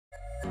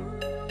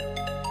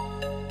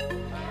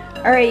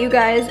Alright you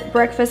guys,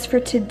 breakfast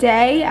for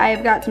today.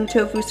 I've got some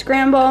tofu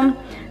scramble,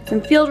 some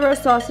field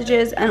roast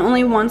sausages, and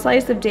only one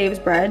slice of Dave's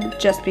bread,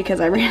 just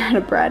because I ran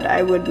out of bread.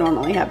 I would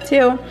normally have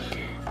two.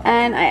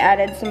 And I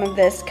added some of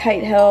this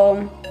Kite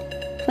Hill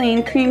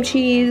plain cream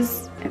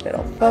cheese, if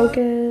it'll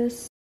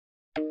focus.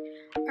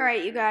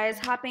 Alright you guys,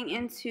 hopping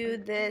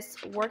into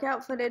this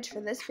workout footage for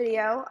this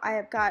video. I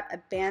have got a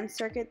band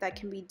circuit that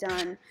can be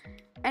done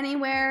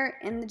anywhere,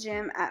 in the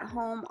gym, at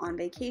home, on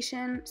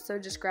vacation. So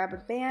just grab a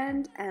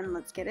band and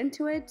let's get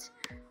into it.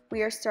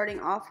 We are starting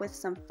off with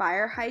some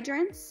fire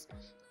hydrants.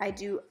 I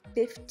do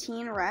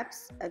 15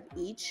 reps of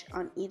each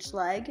on each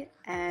leg,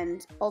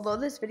 and although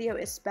this video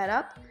is sped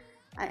up,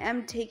 I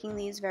am taking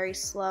these very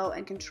slow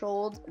and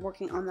controlled,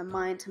 working on the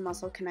mind to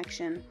muscle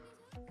connection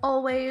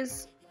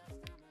always.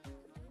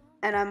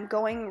 And I'm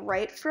going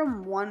right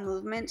from one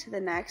movement to the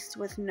next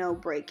with no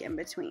break in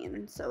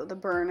between. So the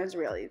burn is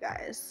real, you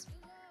guys.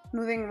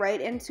 Moving right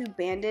into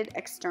banded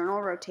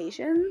external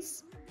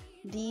rotations.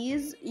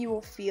 These you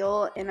will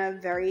feel in a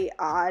very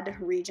odd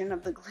region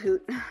of the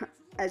glute.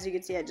 As you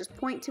can see, I just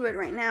point to it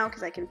right now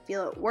because I can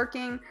feel it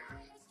working.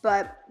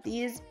 But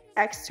these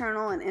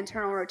external and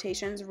internal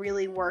rotations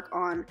really work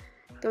on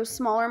those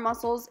smaller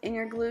muscles in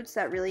your glutes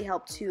that really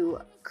help to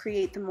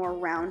create the more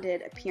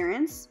rounded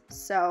appearance.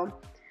 So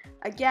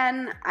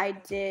again, I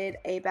did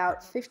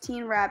about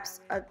 15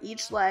 reps of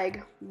each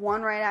leg,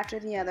 one right after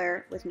the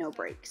other with no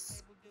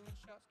breaks.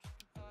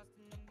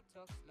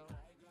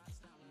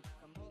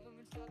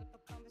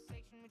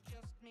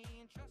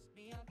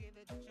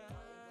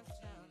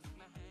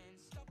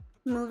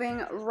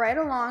 Moving right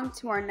along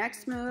to our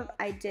next move,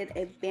 I did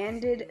a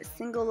banded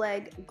single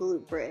leg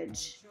glute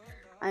bridge.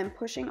 I'm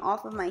pushing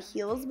off of my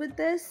heels with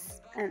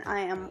this, and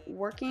I am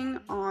working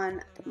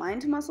on the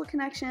mind to muscle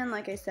connection.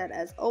 Like I said,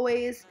 as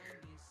always,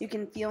 you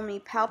can feel me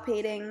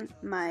palpating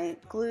my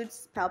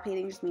glutes.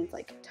 Palpating just means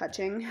like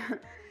touching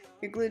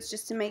your glutes,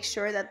 just to make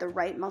sure that the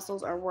right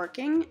muscles are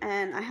working.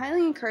 And I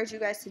highly encourage you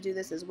guys to do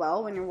this as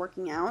well when you're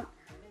working out.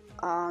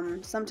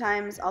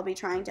 Sometimes I'll be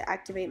trying to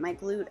activate my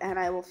glute and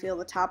I will feel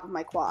the top of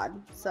my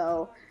quad.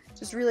 So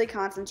just really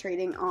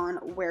concentrating on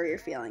where you're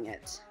feeling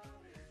it.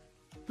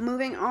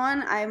 Moving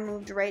on, I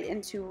moved right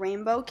into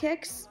rainbow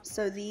kicks.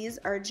 So these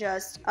are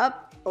just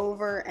up,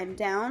 over, and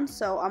down.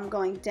 So I'm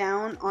going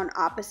down on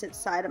opposite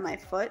side of my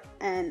foot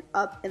and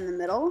up in the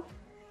middle.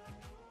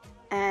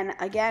 And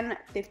again,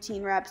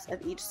 15 reps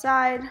of each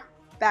side,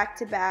 back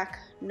to back,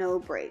 no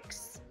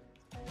breaks.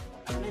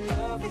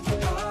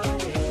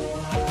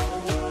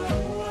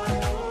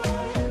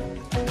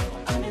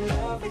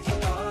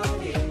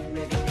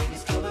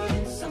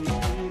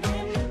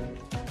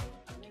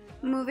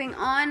 Moving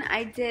on,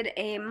 I did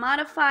a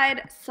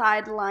modified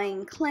side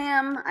lying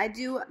clam. I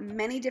do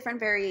many different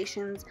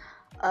variations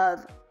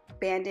of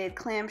banded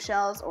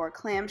clamshells or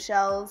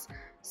clamshells.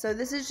 So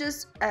this is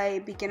just a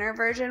beginner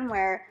version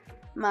where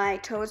my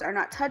toes are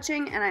not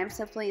touching and I'm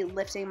simply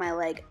lifting my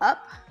leg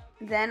up.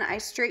 Then I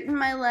straighten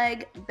my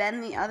leg,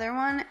 bend the other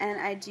one, and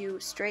I do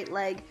straight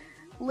leg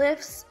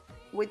lifts.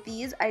 With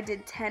these, I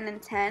did 10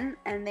 and 10,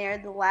 and they are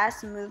the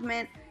last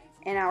movement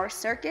in our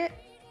circuit.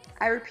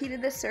 I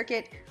repeated this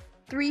circuit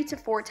 3 to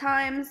 4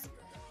 times.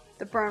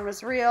 The burn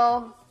was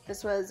real.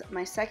 This was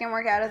my second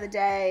workout of the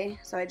day,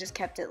 so I just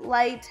kept it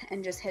light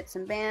and just hit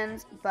some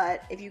bands.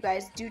 But if you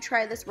guys do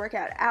try this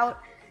workout out,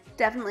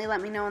 definitely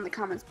let me know in the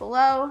comments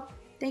below.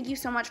 Thank you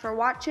so much for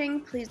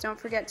watching. Please don't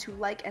forget to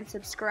like and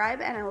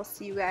subscribe, and I will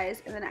see you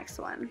guys in the next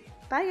one.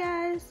 Bye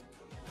guys.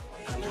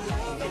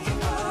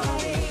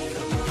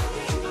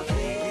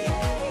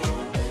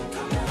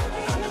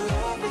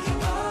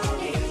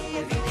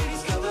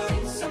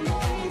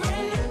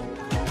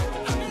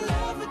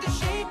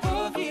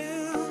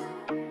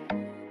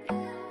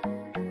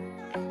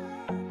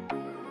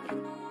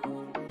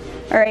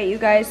 Alright you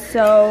guys,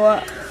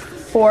 so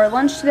for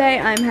lunch today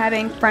I'm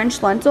having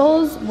French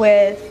lentils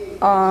with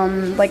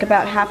like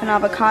about half an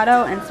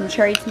avocado and some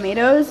cherry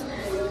tomatoes.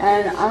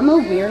 And I'm a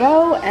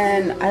weirdo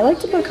and I like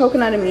to put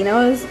coconut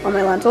aminos on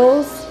my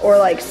lentils, or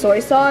like soy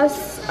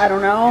sauce. I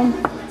don't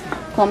know,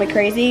 call me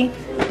crazy.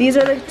 These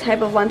are the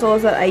type of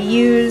lentils that I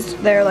used.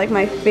 They're like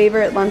my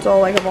favorite lentil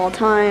like of all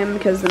time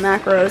because the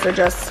macros are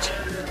just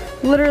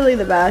literally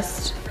the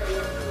best.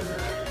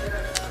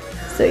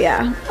 So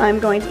yeah, I'm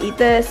going to eat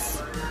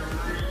this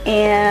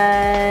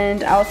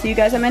and I'll see you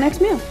guys at my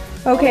next meal.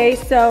 Okay,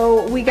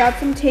 so we got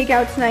some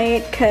takeout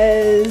tonight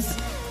because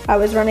I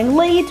was running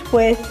late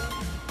with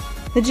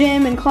the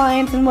gym and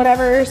clients and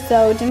whatever,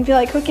 so didn't feel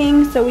like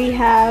cooking. So we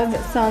have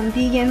some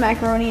vegan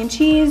macaroni and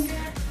cheese,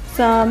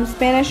 some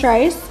Spanish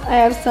rice. I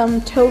have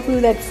some tofu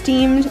that's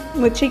steamed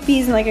with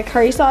chickpeas and like a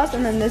curry sauce,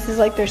 and then this is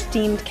like their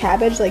steamed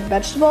cabbage, like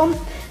vegetable.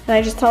 And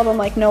I just told them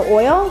like no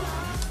oil.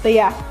 But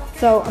yeah,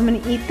 so I'm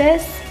gonna eat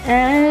this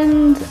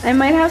and I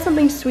might have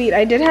something sweet.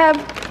 I did have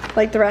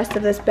like the rest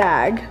of this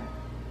bag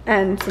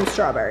and some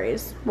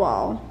strawberries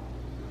while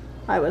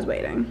I was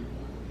waiting,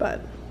 but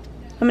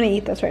I'm gonna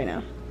eat this right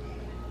now.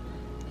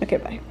 Okay,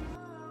 bye.